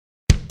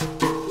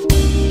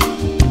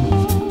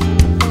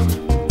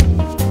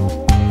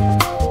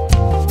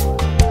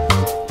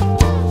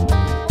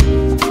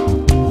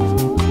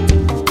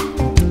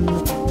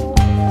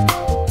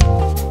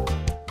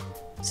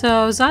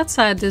So I was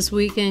outside this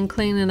weekend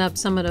cleaning up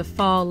some of the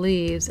fall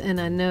leaves,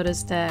 and I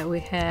noticed that we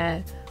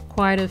had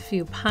quite a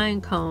few pine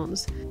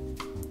cones.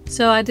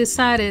 So I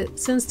decided,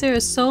 since there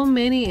are so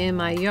many in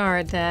my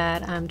yard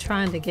that I'm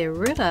trying to get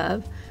rid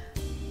of,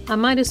 I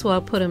might as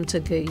well put them to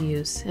good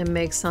use and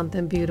make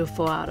something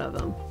beautiful out of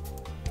them.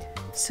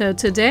 So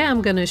today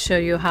I'm going to show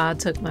you how I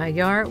took my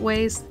yard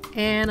waste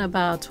and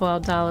about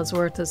 $12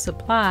 worth of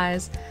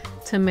supplies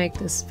to make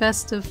this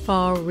festive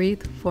fall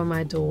wreath for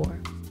my door.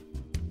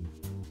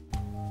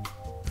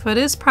 For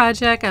this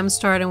project, I'm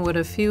starting with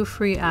a few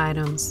free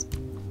items.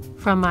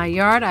 From my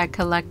yard, I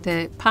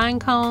collected pine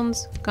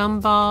cones,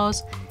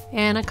 gumballs,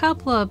 and a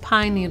couple of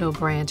pine needle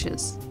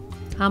branches.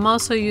 I'm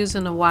also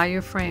using a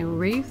wire frame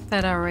wreath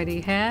that I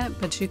already had,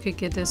 but you could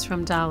get this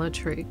from Dollar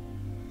Tree.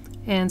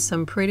 And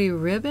some pretty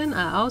ribbon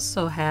I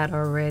also had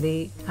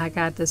already. I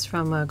got this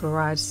from a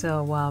garage sale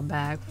a while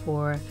back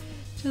for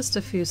just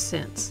a few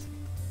cents.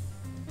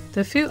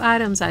 The few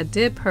items I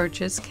did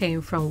purchase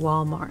came from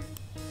Walmart.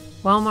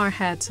 Walmart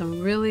had some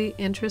really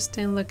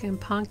interesting looking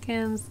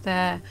pumpkins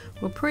that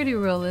were pretty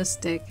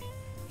realistic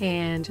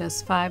and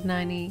just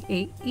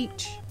 $5.98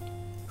 each.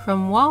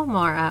 From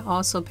Walmart, I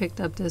also picked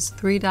up this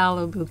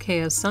 $3 bouquet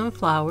of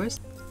sunflowers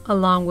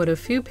along with a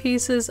few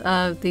pieces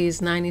of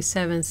these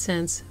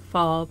 97-cent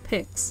fall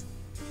picks.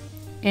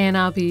 And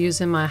I'll be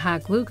using my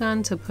hot glue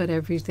gun to put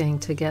everything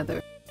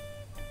together.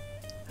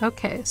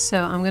 Okay,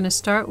 so I'm going to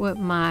start with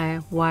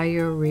my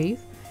wire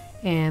wreath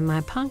and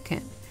my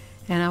pumpkin.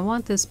 And I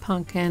want this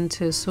pumpkin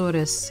to sort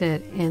of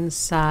sit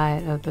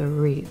inside of the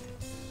wreath.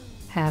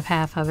 Have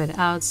half of it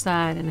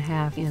outside and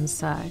half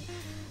inside.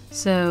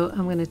 So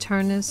I'm going to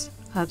turn this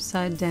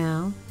upside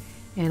down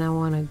and I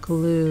want to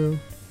glue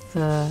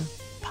the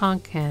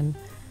pumpkin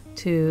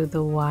to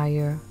the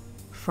wire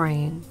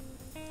frame.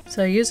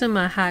 So using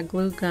my hot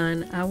glue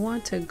gun, I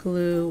want to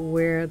glue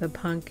where the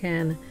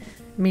pumpkin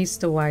meets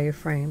the wire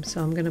frame.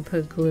 So I'm going to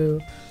put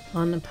glue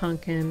on the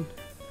pumpkin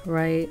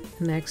right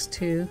next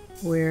to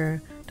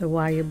where the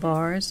wire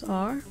bars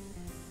are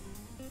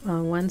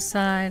on one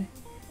side,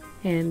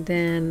 and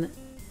then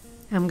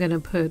I'm going to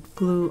put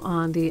glue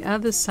on the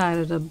other side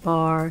of the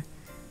bar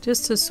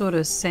just to sort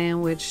of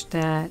sandwich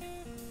that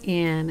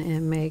in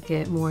and make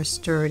it more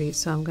sturdy.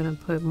 So I'm going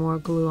to put more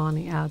glue on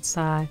the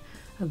outside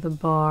of the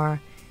bar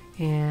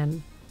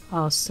and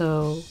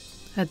also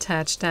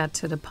attach that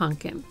to the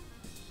pumpkin.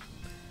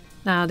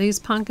 Now these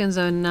pumpkins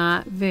are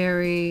not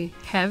very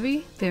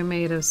heavy. They're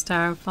made of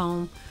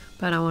styrofoam,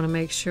 but I want to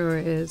make sure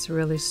it's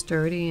really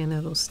sturdy and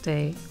it'll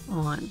stay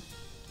on.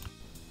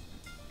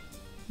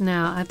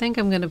 Now I think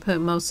I'm going to put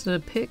most of the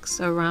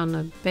picks around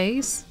the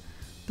base,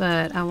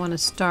 but I want to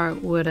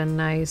start with a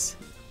nice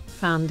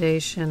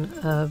foundation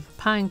of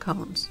pine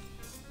cones.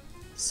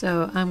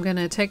 So I'm going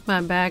to take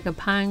my bag of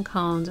pine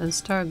cones and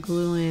start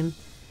gluing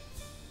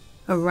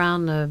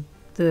around the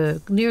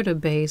near the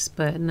base,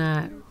 but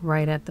not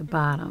right at the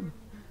bottom.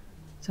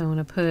 So I'm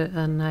going to put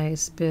a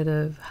nice bit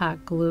of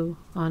hot glue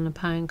on the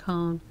pine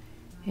cone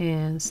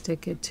and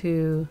stick it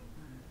to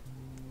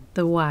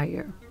the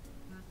wire.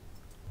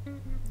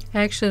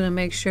 Actually, to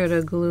make sure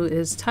the glue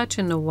is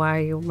touching the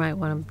wire, you might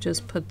want to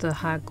just put the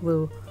hot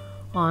glue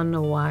on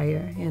the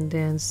wire and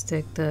then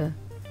stick the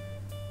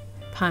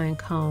pine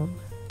cone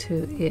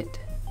to it.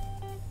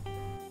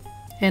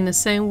 And the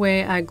same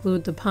way I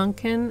glued the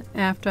pumpkin,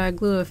 after I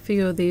glue a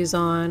few of these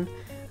on,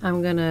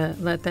 I'm going to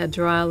let that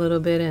dry a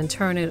little bit and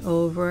turn it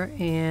over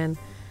and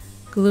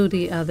glue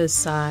the other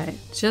side,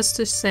 just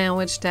to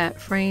sandwich that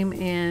frame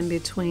in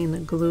between the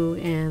glue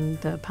and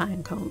the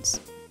pine cones.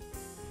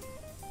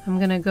 I'm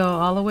going to go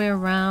all the way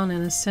around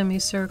in a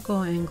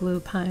semicircle and glue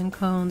pine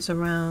cones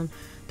around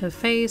the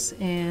face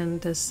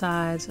and the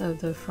sides of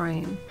the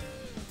frame.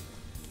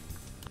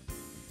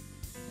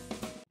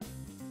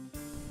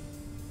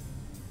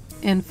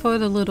 And for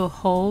the little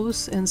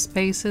holes and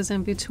spaces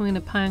in between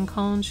the pine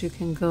cones, you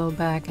can go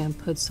back and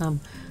put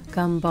some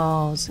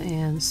gumballs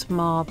and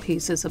small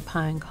pieces of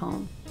pine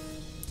cone.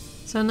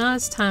 So now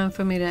it's time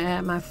for me to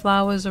add my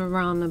flowers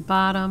around the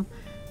bottom.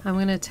 I'm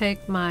going to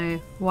take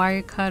my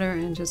wire cutter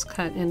and just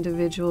cut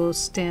individual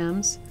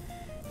stems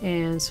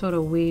and sort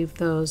of weave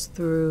those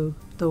through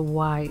the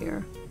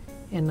wire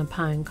in the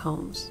pine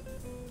cones.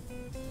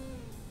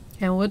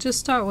 And we'll just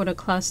start with a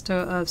cluster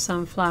of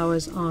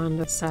sunflowers on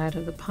the side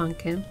of the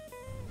pumpkin.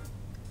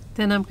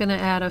 Then I'm going to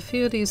add a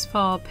few of these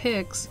fall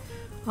picks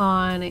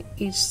on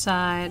each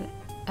side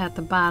at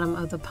the bottom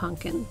of the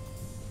pumpkin.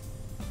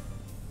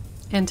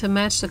 And to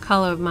match the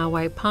color of my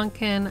white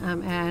pumpkin,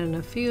 I'm adding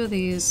a few of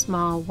these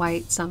small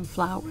white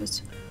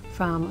sunflowers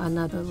from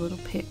another little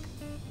pick.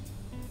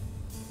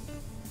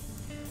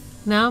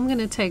 Now I'm going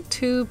to take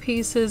two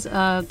pieces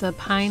of the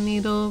pine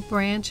needle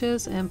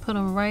branches and put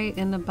them right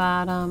in the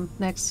bottom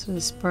next to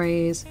the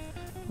sprays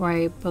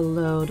right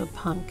below the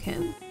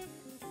pumpkin.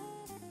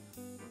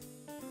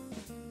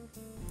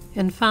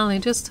 And finally,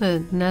 just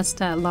to nest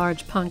that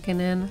large pumpkin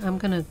in, I'm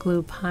going to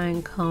glue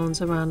pine cones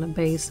around the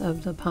base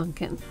of the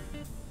pumpkin.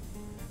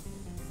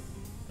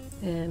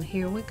 And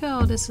here we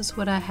go. This is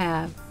what I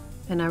have.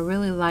 And I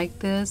really like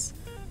this,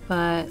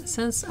 but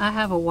since I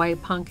have a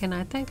white pumpkin,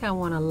 I think I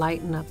want to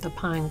lighten up the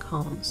pine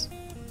cones.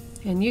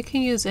 And you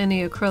can use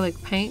any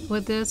acrylic paint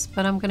with this,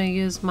 but I'm going to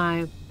use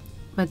my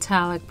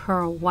metallic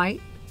pearl white,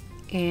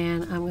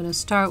 and I'm going to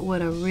start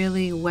with a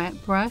really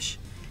wet brush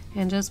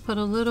and just put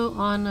a little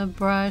on the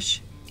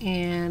brush,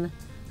 and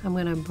I'm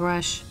going to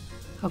brush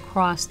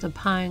across the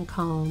pine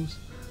cones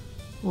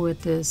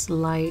with this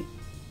light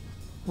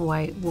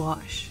white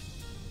wash.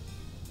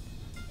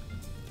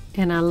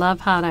 And I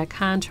love how that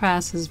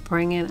contrast is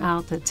bringing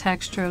out the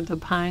texture of the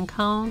pine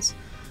cones,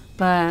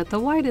 but the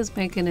white is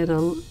making it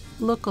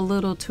look a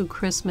little too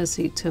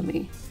Christmassy to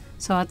me.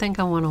 So I think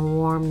I want to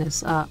warm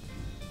this up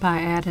by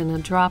adding a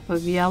drop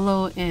of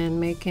yellow and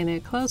making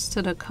it close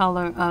to the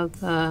color of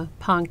the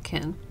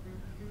pumpkin.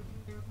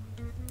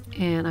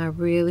 And I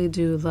really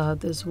do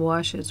love this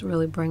wash. It's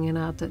really bringing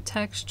out the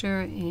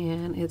texture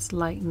and it's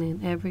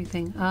lightening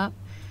everything up.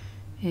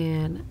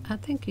 And I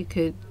think you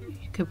could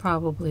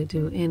probably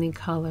do any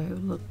color. It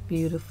would look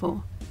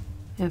beautiful.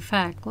 In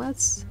fact,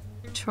 let's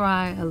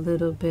try a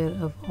little bit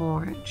of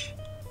orange.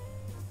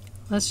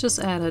 Let's just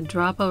add a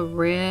drop of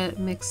red,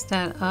 mix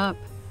that up,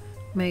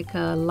 make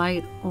a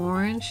light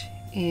orange,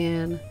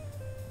 and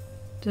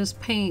just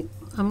paint.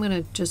 I'm going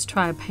to just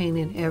try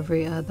painting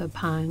every other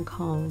pine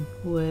cone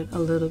with a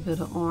little bit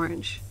of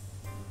orange.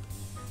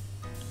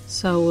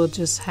 So we'll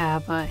just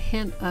have a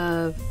hint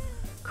of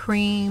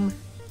cream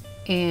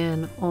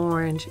and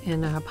orange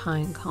in our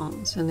pine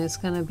cones, and it's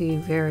going to be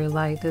very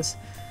light. This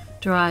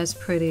dries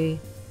pretty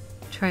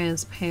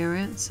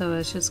transparent, so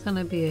it's just going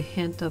to be a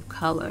hint of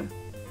color.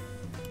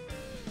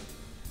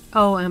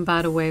 Oh, and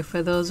by the way,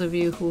 for those of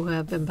you who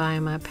have been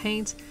buying my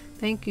paints,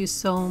 thank you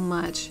so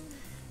much.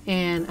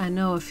 And I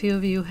know a few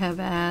of you have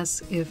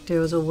asked if there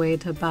was a way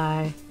to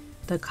buy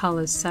the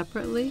colors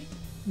separately,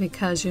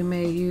 because you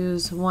may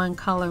use one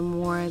color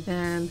more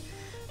than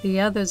the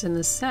others in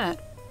the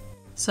set.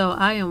 So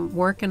I am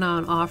working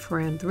on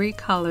offering 3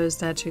 colors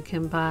that you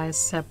can buy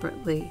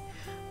separately,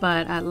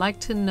 but I'd like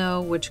to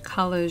know which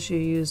colors you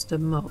use the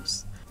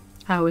most.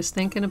 I was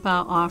thinking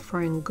about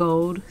offering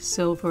gold,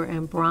 silver,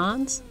 and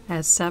bronze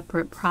as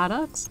separate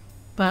products,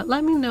 but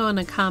let me know in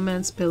the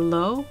comments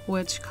below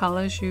which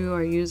colors you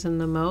are using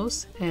the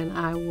most, and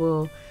I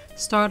will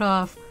start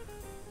off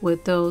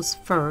with those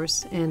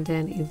first and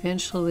then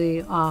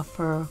eventually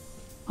offer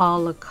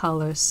all the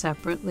colors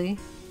separately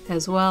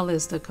as well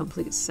as the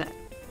complete set.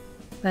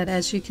 But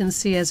as you can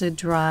see, as it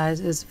dries,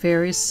 it's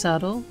very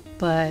subtle,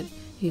 but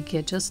you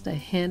get just a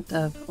hint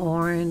of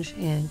orange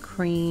and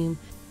cream.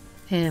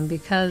 And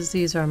because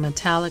these are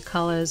metallic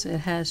colors, it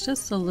has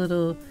just a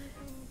little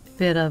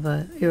bit of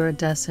an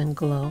iridescent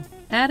glow.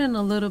 Adding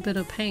a little bit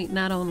of paint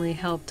not only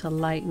helped to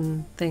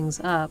lighten things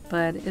up,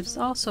 but it's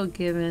also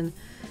given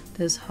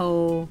this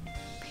whole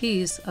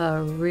piece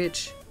a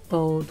rich,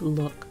 bold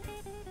look.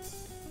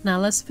 Now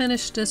let's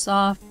finish this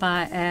off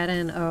by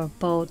adding a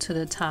bow to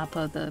the top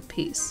of the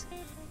piece.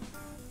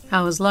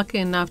 I was lucky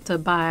enough to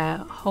buy a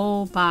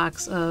whole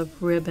box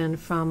of ribbon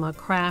from a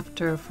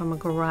crafter from a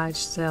garage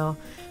sale.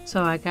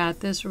 So I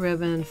got this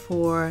ribbon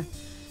for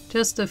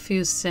just a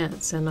few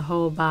cents and the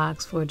whole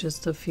box for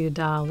just a few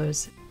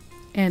dollars.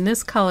 And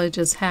this color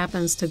just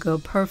happens to go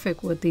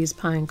perfect with these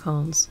pine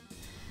cones.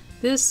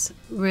 This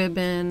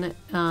ribbon,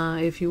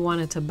 if you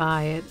wanted to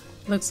buy it,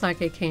 looks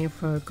like it came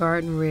from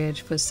Garden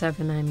Ridge for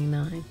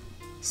 $7.99.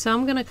 So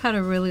I'm going to cut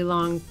a really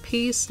long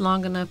piece,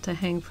 long enough to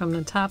hang from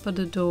the top of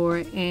the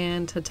door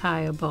and to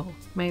tie a bow,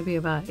 maybe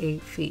about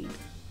 8 feet.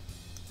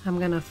 I'm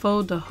going to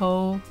fold the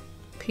whole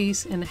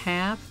piece in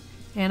half,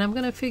 and I'm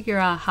going to figure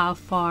out how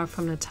far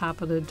from the top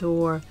of the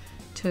door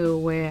to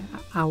where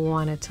I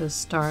want it to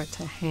start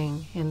to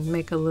hang and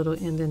make a little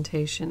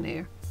indentation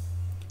there.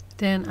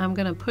 Then I'm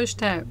going to push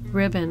that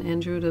ribbon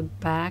in through the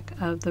back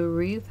of the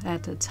wreath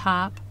at the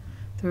top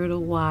through the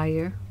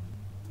wire.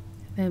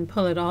 Then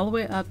pull it all the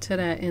way up to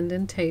that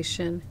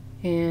indentation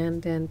and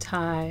then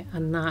tie a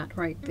knot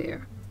right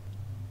there.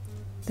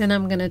 Then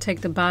I'm going to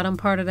take the bottom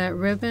part of that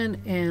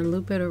ribbon and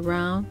loop it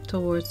around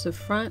towards the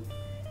front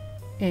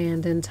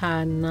and then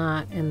tie a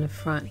knot in the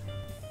front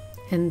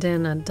and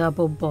then a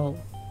double bow.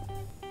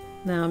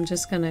 Now I'm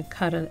just going to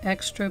cut an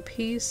extra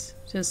piece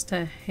just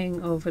to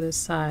hang over the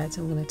sides.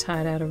 I'm going to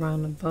tie that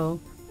around the bow,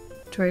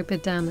 drape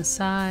it down the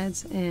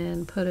sides,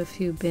 and put a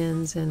few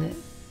bends in it.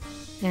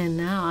 And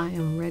now I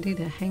am ready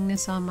to hang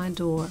this on my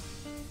door.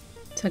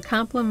 To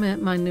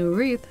complement my new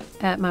wreath,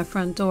 at my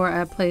front door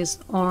I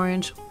placed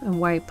orange and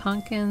white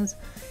pumpkins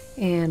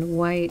and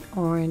white,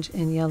 orange,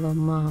 and yellow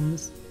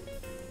mums.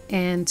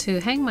 And to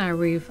hang my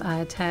wreath, I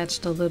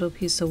attached a little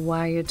piece of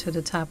wire to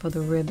the top of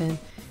the ribbon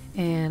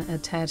and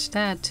attached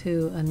that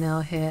to a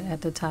nail head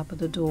at the top of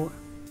the door.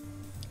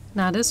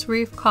 Now this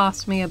wreath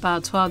cost me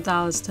about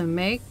 $12 to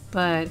make,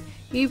 but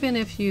even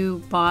if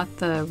you bought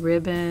the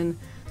ribbon,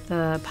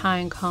 the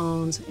pine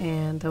cones,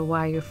 and the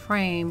wire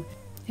frame,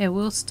 it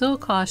will still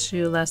cost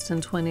you less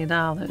than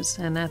 $20,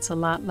 and that's a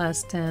lot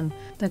less than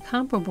the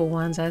comparable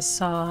ones I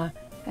saw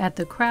at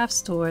the craft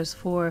stores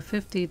for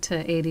 $50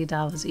 to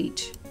 $80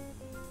 each.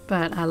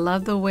 But I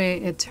love the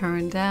way it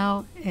turned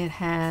out. It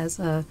has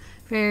a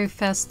Very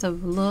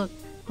festive look,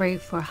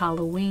 great for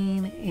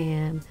Halloween,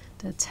 and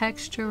the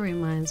texture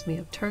reminds me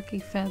of turkey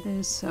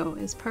feathers, so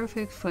it's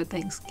perfect for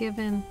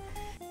Thanksgiving.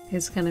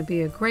 It's going to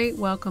be a great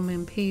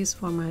welcoming piece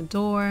for my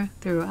door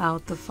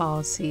throughout the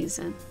fall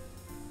season.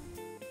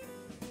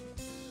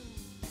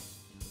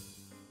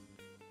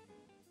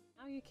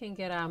 Now you can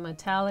get our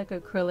metallic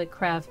acrylic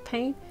craft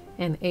paint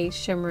in 8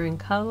 shimmering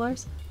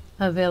colors,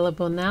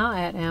 available now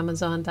at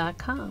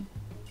Amazon.com.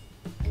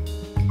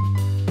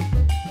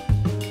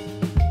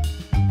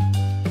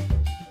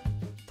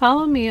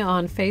 Follow me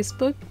on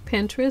Facebook,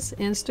 Pinterest,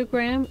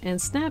 Instagram, and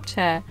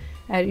Snapchat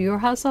at Your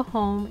Hustle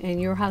Home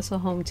and Your Hustle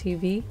Home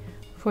TV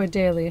for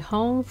daily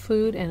home,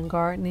 food, and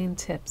gardening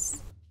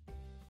tips.